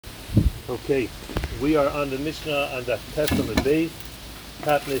Okay, we are on the Mishnah on the Testament base.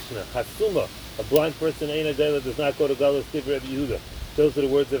 Top Mishnah. Hasuma, a blind person, Eina Gaila, does not go to Galus, Div Rabbi Yehuda. Those are the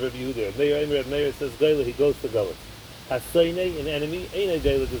words of Rabbi Yehuda. Rabbi Meir says Gaila, he goes to Galus. Hasaine, an enemy, Eina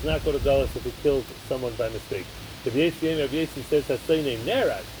Gaila, does not go to Galus if he kills someone by mistake. Rabbi Yesi says Hasaine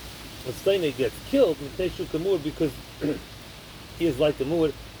Nerad. Hasaine gets killed, Miteshu Kamur, because he is like the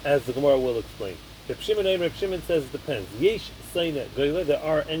Muad, as the Gemara will explain. Reb Shimon says it depends. Yesh Saina Gaila, there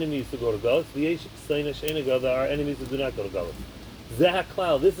are enemies who go to Galus. Yesh Saina Sheina Gaila, there are enemies who do not go to Galus.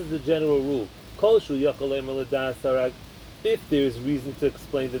 Zahaklal, this is the general rule. Kolshu Yachalem Aladas Sarag. If there is reason to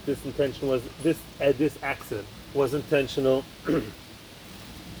explain that this intention was this accident was intentional,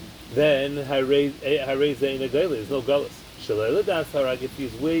 then Harei Zaina Gaila is no Galus. Shalei Ladas Harag, if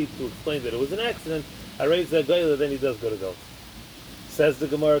he's way to explain that it was an accident, Harei Zaina Gaila, then he does go to Galus. Says the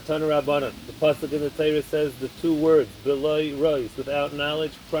Gemara, Tana Rabbanan. The pasuk in the Torah says the two words "beloi rois," without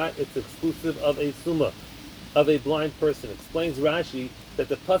knowledge. Prat, it's exclusive of a summa, of a blind person. Explains Rashi that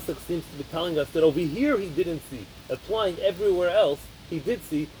the pasuk seems to be telling us that over here he didn't see, applying everywhere else he did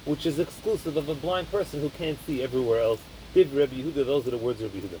see, which is exclusive of a blind person who can't see everywhere else. Div Rabbi Yehuda, those are the words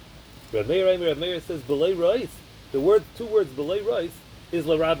of Rabbi Yehuda. Rabbi Meir says "beloi rois." The two words "beloi rois" is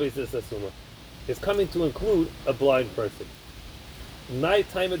l'rabbeis asuma. It's coming to include a blind person. My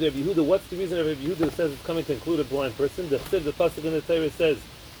time of Rabbi Yehuda, what's the reason Rabbi Yehuda says it's coming to include a blind person? The pasuk in the Torah says,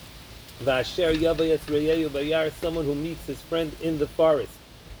 "V'asher yavayas reyehu bayar," someone who meets his friend in the forest.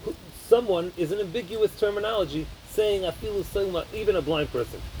 Someone is an ambiguous terminology saying afilu selma, even a blind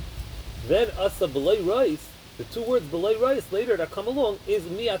person. Then asa b'lei rois, the two words b'lei rois later that come along is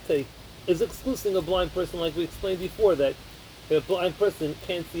miate, is excluding a blind person, like we explained before that a blind person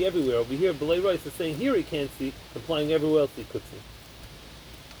can't see everywhere. Over here, b'lei rois is saying here he can't see, implying everywhere else he could see.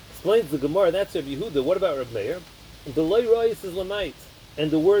 Explains the Gemara, that's Rabbi Yehuda. What about Rabbi Meir? The loy rois is lamait, and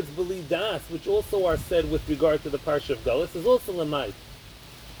the words beli das, which also are said with regard to the parsha of Galus, is also lamait.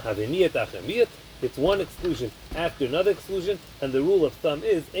 Havemiyat achamiyat. It's one exclusion after another exclusion, and the rule of thumb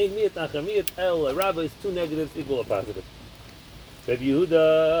is ein miyat achamiyat el rabbis, two negatives equal a positive. Rabbi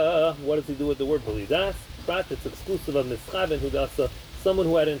Yehuda, what does he do with the word beli das? Prat, it's exclusive of mischaven hudasa, someone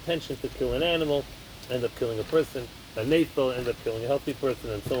who had intention to kill an animal, end up killing a person. A neifel end up killing a healthy person,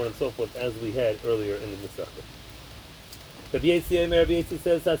 and so on and so forth, as we had earlier in the Masechta. Rabbi Yesi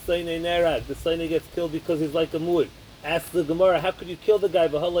says, "Hasainei nerag." The sainei gets killed because he's like a muad. Asks the Gemara, "How could you kill the guy?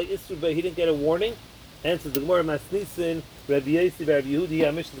 V'halei isrubei, he didn't get a warning." Answers the Gemara, "Masnisin Rabbi Yesi Rabbi Yehuda."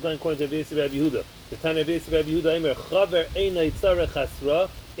 Yeah, Mishnah is going according to Rabbi Yesi Rabbi Yehuda. The time Rabbi Yesi Rabbi Yehuda, Eimer Chaver Einay Tzarech Hasra.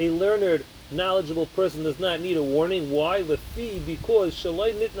 A learned, knowledgeable person does not need a warning. Why? Lefi, because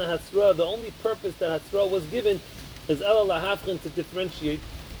Shalai Nitna Hasra. The only purpose that Hasra was given is Ela Lahafrin, to differentiate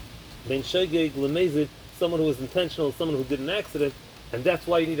ben Shegeg Lemezid, someone who was intentional, someone who did an accident, and that's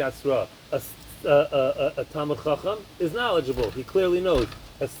why you need Asra. A Talmud Chacham is knowledgeable; he clearly knows.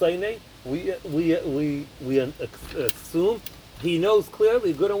 A Sainei, we assume he knows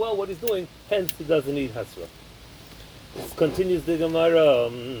clearly, good and well, what he's doing. Hence, he doesn't need Hasra. This continues the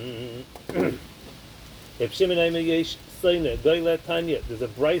Gemara. If Shimon Yesh Sainei Gaila Tanya, there's a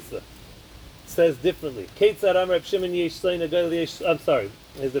brisa. Says differently. I'm sorry.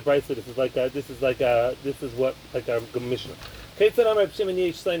 Here's the price. This is what our Mishnah.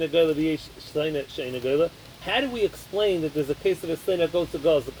 How do we explain that there's a case of a sin that goes to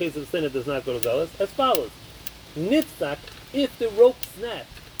Galus, a case of a sin that does not go to Galus? As follows: Nitzak, if the rope snapped,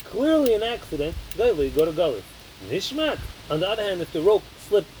 clearly an accident, you go to Galus. Nishmat, on the other hand, if the rope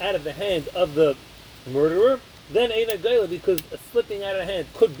slipped out of the hand of the murderer, then ain't a Gaila, because slipping out of the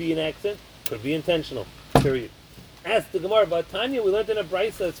hand could be an accident. Could be intentional. Period. Ask the Gemara about Tanya. We learned in a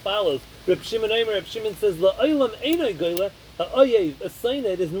brisa as follows: Reb Shimon says, "La'olam einay gaila, a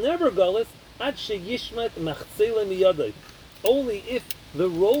sained is never galus ad sheyishmat machzela miyadai." Only if the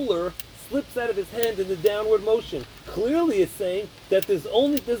roller slips out of his hand in the downward motion. Clearly, it's saying that there's the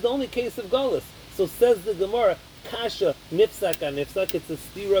only case of galus. So says the Gemara, kasha nifsak on nifsak. It's a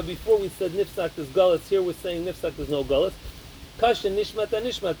stira. Before we said nifsak is galus. Here we're saying nifsak is no galus. Kasha nishmat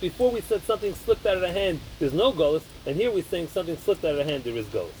anishmat. Before we said something slipped out of the hand, there's no galus, and here we're saying something slipped out of the hand, there is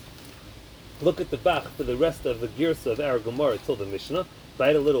galus. Look at the Bach for the rest of the girsa of our Gemara till the Mishnah.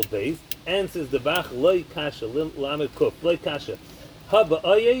 Write a little base. Answers the Bach, loy kasha, lamed kuf, loy kasha. Haba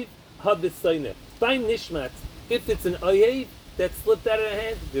oyev, haba saineh. By nishmat, if it's an oyev that slipped out of the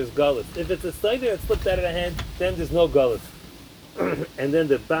hand, there's galus. If it's a saineh that slipped out of the hand, then there's no galus. And then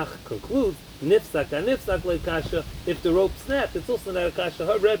the Bach concludes, nifsak anifsak le kasha. If the rope snapped, it's also not a kasha.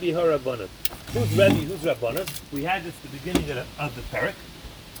 Ha Rebbe, ha Rabbanan. Who's Rebbe? Who's Rabbanan? We had this at the beginning of the parak,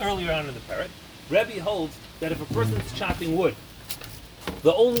 earlier on in the parak. Rebbe holds that if a person's chopping wood,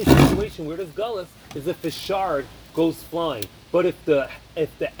 The only situation where there's galus is if the shard goes flying. But if the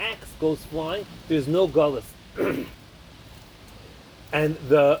axe goes flying, there's no galus. And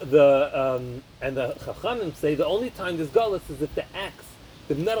the Chachamim say the only time there's galus is if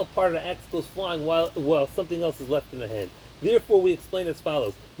the metal part of the axe goes flying while something else is left in the hand. Therefore, we explain as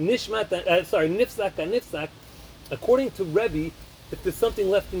follows: nifsak nifsak. According to Rebbe, if there's something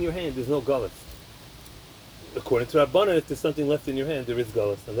left in your hand, there's no galus. According to Rabbanan, if there's something left in your hand, there is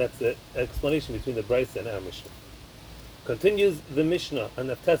galus, and that's the explanation between the Brisa and our Mishnah. Continues the Mishnah on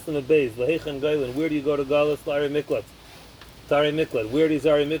the Testament Beis, Lahechan Gailan. Where do you go to galus? Lari Miklat. Tari Miklat. Where is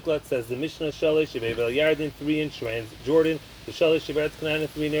Ari Miklat? Says the Mishnah, Shalish Shebevel Yardin, 3 in Jordan, the Shalish Sheberetz Canaan,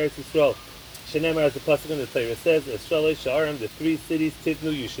 3 in Eretz Yisrael. Shenemar, as the pasuk in the Torah says, as Shalish Sha'arim, the 3 cities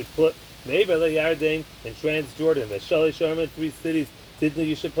Titnu you should put Me'evel Yarden in Jordan. The Shalish Sha'arim, 3 cities Titnu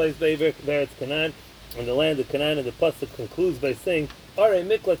you should place Eretz Canaan, on the land of Canaan. And the pasuk concludes by saying, Ari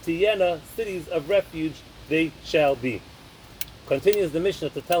Miklat Tiyena, cities of refuge they shall be. Continues the Mishnah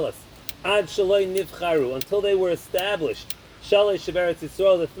to tell us, Ad Shaloi Nivcharu, until they were established. Shalish Sheberetz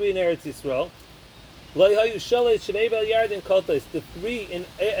Yisrael, the 3 in Eretz Yisrael. Loihayu Shalish Shebevel Yarden Kotais, the 3 in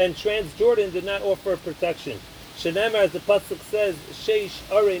Transjordan did not offer protection. Shenemar, as the pasuk says, Sheish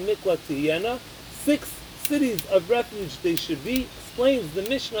Are Miklat Tiyena, 6 cities of refuge they should be. Explains the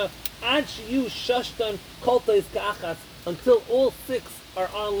Mishnah, Ad Shiyu Shashtan Kotais Ka'achas, until all 6 are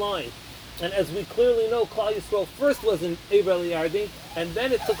online. And as we clearly know, Klal Yisrael first was in Evel Yarden, and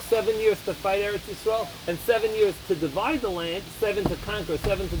then it took 7 years to fight Eretz Yisrael, and 7 years to divide the land, 7 to conquer,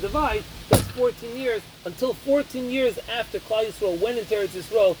 7 to divide. That's 14 years, until 14 years after Klal Yisrael went into Eretz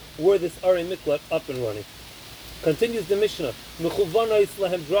Yisrael, were this Ari Miklat up and running. Continues the Mishnah, Mechuvanois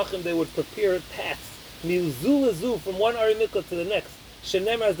lahem drachim, they would prepare paths, miuzu lezu, from one Ari Miklat to the next.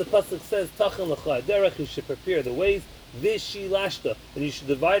 Shenemar, as the pasuk says, Tachan l'cha derech, you should prepare the ways. Vishi lashta, and you should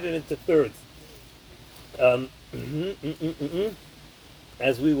divide it into thirds.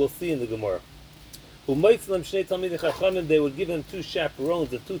 As we will see in the Gemara. They would give them 2 chaperones,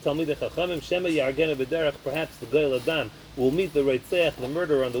 the 2 Talmidei Chachamim, Shema Yargena B'derech, perhaps the Gail Adam will meet the Reitzeach, the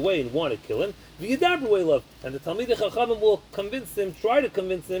murderer, on the way and want to kill him. V'yidabru love, and the Talmidei Chachamim will try to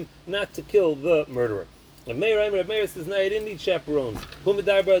convince him not to kill the murderer. And Meir says, no, he didn't need chaperones. He did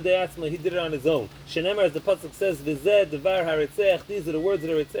it on his own. Shenemar, as the pasuk says, V'zeh devar haritzeach, these are the words of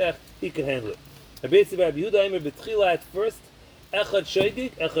the Ritzach, he can handle it. At first, echad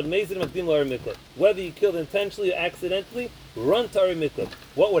sheidik, echad mezid makdim l'Ari Miklat. Whether you killed intentionally or accidentally, run to Ari Miklat.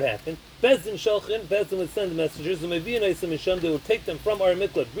 What would happen? Bezdin shalchin, Bezdin would send messengers, and they would take them from Ari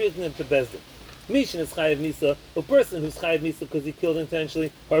Miklat, bringing them to Bezdin. Mishin is chayiv misa, a person who's chayiv misa because he killed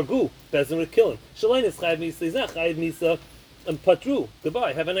intentionally, hargu, Bezdin would kill him. Shalain is chayiv misa, he's not chayiv misa, and patru,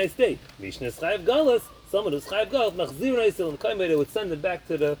 goodbye, have a nice day. Mishin is chayiv galus, someone who's chayiv galus, machzir naisil, and kaimei, would send him back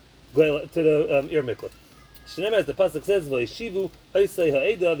to the Ir Miklat. Shneimar, as the pasuk says, v'yeshivu oisei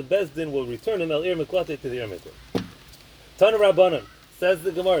ha'eda, the Bezdin will return him el Ir Miklat to the Ir Miklat. Tana Rabbanan, says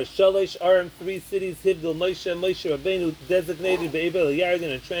the Gemara, Shalish Aram, 3 cities, Hivdil, Moshe Rabbeinu, designated Be'evel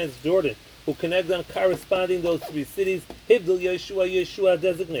Yarden and Transjordan, who connect on corresponding those 3 cities. Hivdil Yeshua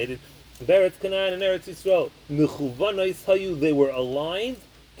designated Beretz Canaan and Eretz Yisrael. Mechuvanois hayu, they were aligned.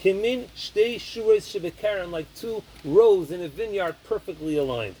 Kimin shtei shuros shebekaran, like 2 rows in a vineyard, perfectly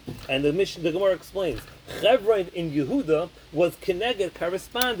aligned. And the Gemara explains, Chevron in Yehuda was Keneged,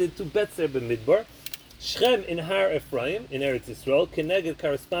 corresponded to Betzer b'Midbar. Shechem in Har Ephraim in Eretz Yisrael, Keneged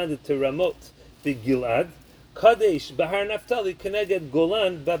corresponded to Ramot the Gilad. Kadesh Bahar Naphtali, Keneged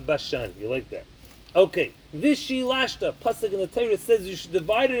Golan Bashan. You like that? Okay. Vishi Lashta, pasuk in the Torah says you should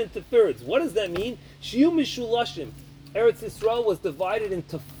divide it into thirds. What does that mean? Shiu Mishulashim. Eretz Yisrael was divided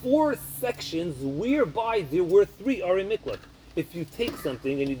into 4 sections, whereby there were 3 Ari Miklat. If you take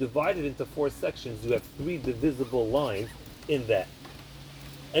something and you divide it into 4 sections, you have 3 divisible lines in that.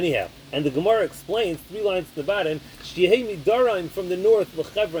 Anyhow, and the Gemara explains 3 lines to the bottom, Shehei Midaraim, from the north,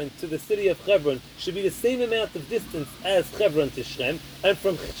 L'Chevron, to the city of Chevron, should be the same amount of distance as Chevron to Shechem, and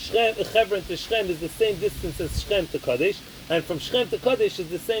from Chevron to Shechem is the same distance as Shechem to Kadesh, and from Shechem to Kadesh is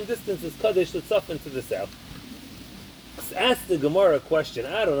the same distance as Kadesh to Tzafon to the south. Ask the Gemara a question.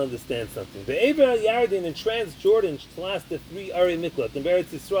 I don't understand something. The Eber Yarden and Transjordan class the 3 Ari Miklat. In Eretz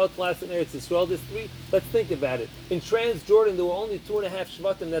Yisrael class in Eretz Yisrael, there's 3. Let's think about it. In Transjordan, there were only 2.5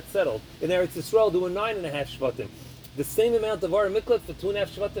 Shvatim that settled. In Eretz Yisrael, there were 9.5 Shvatim. The same amount of Ari Miklat for 2.5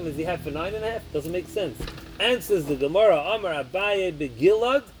 Shvatim as you have for 9.5? Doesn't make sense. Answers the Gemara, Amar Abaye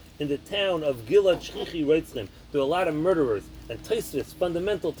Begilad, in the town of Gilad Shchichi Reitzrim. There were a lot of murderers. And Taisus,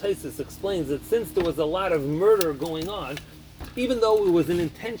 fundamental Taisus, explains that since there was a lot of murder going on, even though it was an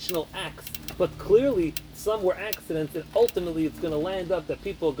intentional act But clearly, some were accidents, and ultimately it's going to land up that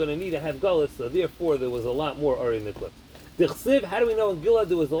people are going to need to have Gullus, so therefore there was a lot more Ari Miklat. Dichsiv, how do we know in Gilad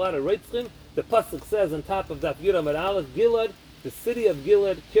there was a lot of Reitzchim? The Pasuk says on top of Daf Yudam at Aleph, Gilad, the city of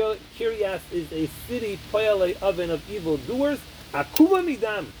Gilad, Kiryas is a city, Poyale oven of evil doers, Akuva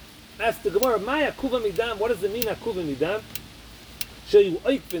Midam. Ask the Gemara, my Akuva Midam, what does it mean Akuva Midam? Show you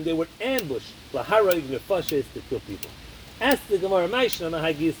Oikvin, they would ambush, Laharaig Nefashes, to kill people. Ask the Gemara, Maishna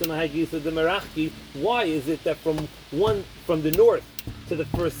Mahagisa the Merachki, why is it that from the north to the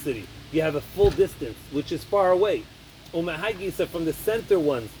first city, you have a full distance, which is far away? Or Mahagisa from the center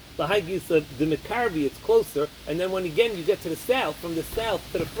ones, Lahagisa the Mekarvi, it's closer, and then when again you get to the south, from the south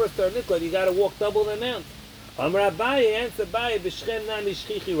to the first Ar Miklat, you got to walk double the amount. Amar Abaye, answer Abaye, B'Shchem Nami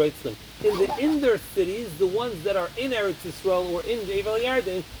Shchichi writes them. In the inner cities, the ones that are in Eretz Yisrael or in Evel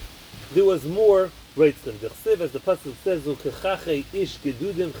Yarden, there was more Reitzim. Dechsiv, as the pasuk says, "Ukechache ish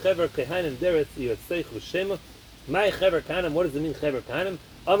gedudim chever kehanim deretz yotzeich v'shema." My chever kehanim. What does it mean, chever kehanim?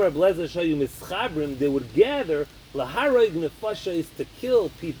 Amar Blazer shayu mischabrim. They would gather laharoig nefashos to kill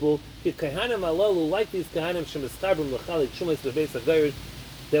people. Kehanim alalu, like these kehanim shemischabrim lachalik shumas bebeis hagayr.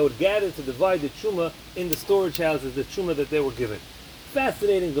 They would gather to divide the truma in the storage houses, the truma that they were given.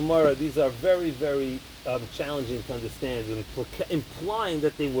 Fascinating Gemara. These are very, very challenging to understand, implying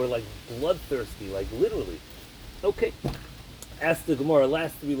that they were like bloodthirsty, like literally. Okay. Ask the Gemara,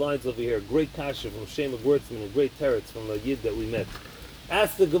 last three lines over here. Great kasha from Shema Gewurtzman, a great teretz from a yid that we met.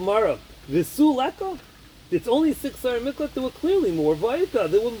 Ask the Gemara, Visu Leko? It's only 6 Ar Miklat, there were clearly more.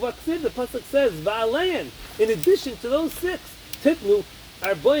 Vayita, there were Vaksid, the pasuk says, Va'alein. In addition to those 6, Titnu,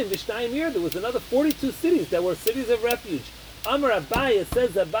 Arboim, Vishnayim Yer, there was another 42 cities that were cities of refuge. Amar Abaya,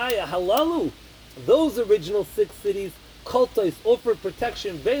 says Abaya, Halalu. Those original 6 cities, Kultais, offered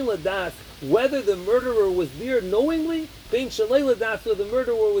protection, Bein Ladas, whether the murderer was there knowingly, Bein Shalei Ladas, or the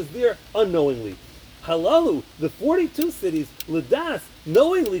murderer was there unknowingly. Halalu, the 42 cities, Ladas,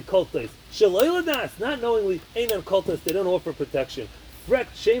 knowingly Kultais, Shalei Ladas, not knowingly, Einan Kultais, they don't offer protection. Frek,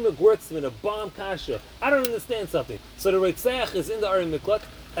 Shema Gewurtzman, a bomb kasha. I don't understand something. So the Reitzeach is in the Ari Miklat,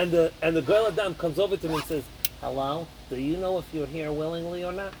 and the Goel Adam comes over to him and says, hello, do you know if you're here willingly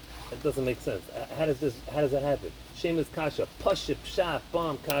or not? It doesn't make sense. How does that happen? Shemus kasha, pasha, pshat,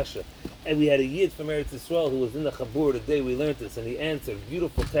 bomb kasha. And we had a yid from Eretz Yisrael who was in the Chabur the day we learned this, and he answered,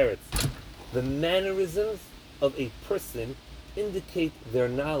 beautiful teretz. The mannerisms of a person indicate their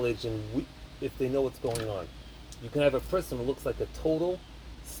knowledge and if they know what's going on. You can have a person who looks like a total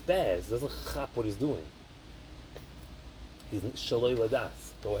spaz, doesn't chap what he's doing. He's shaloi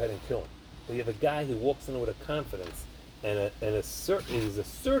ladas. Go ahead and kill him. But you have a guy who walks in with a confidence and he's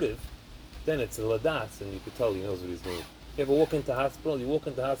assertive, then it's a ladas, and you can tell he knows what he's doing. You ever walk into hospital? You walk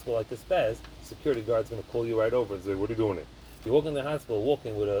into hospital like a spaz, security guard's going to call you right over and say, what are you doing here? You walk in the hospital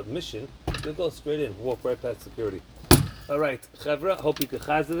walking with a mission, you'll go straight in, walk right past security. All right, Chevra, hope you can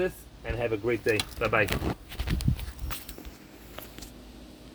chazah this, and have a great day. Bye-bye.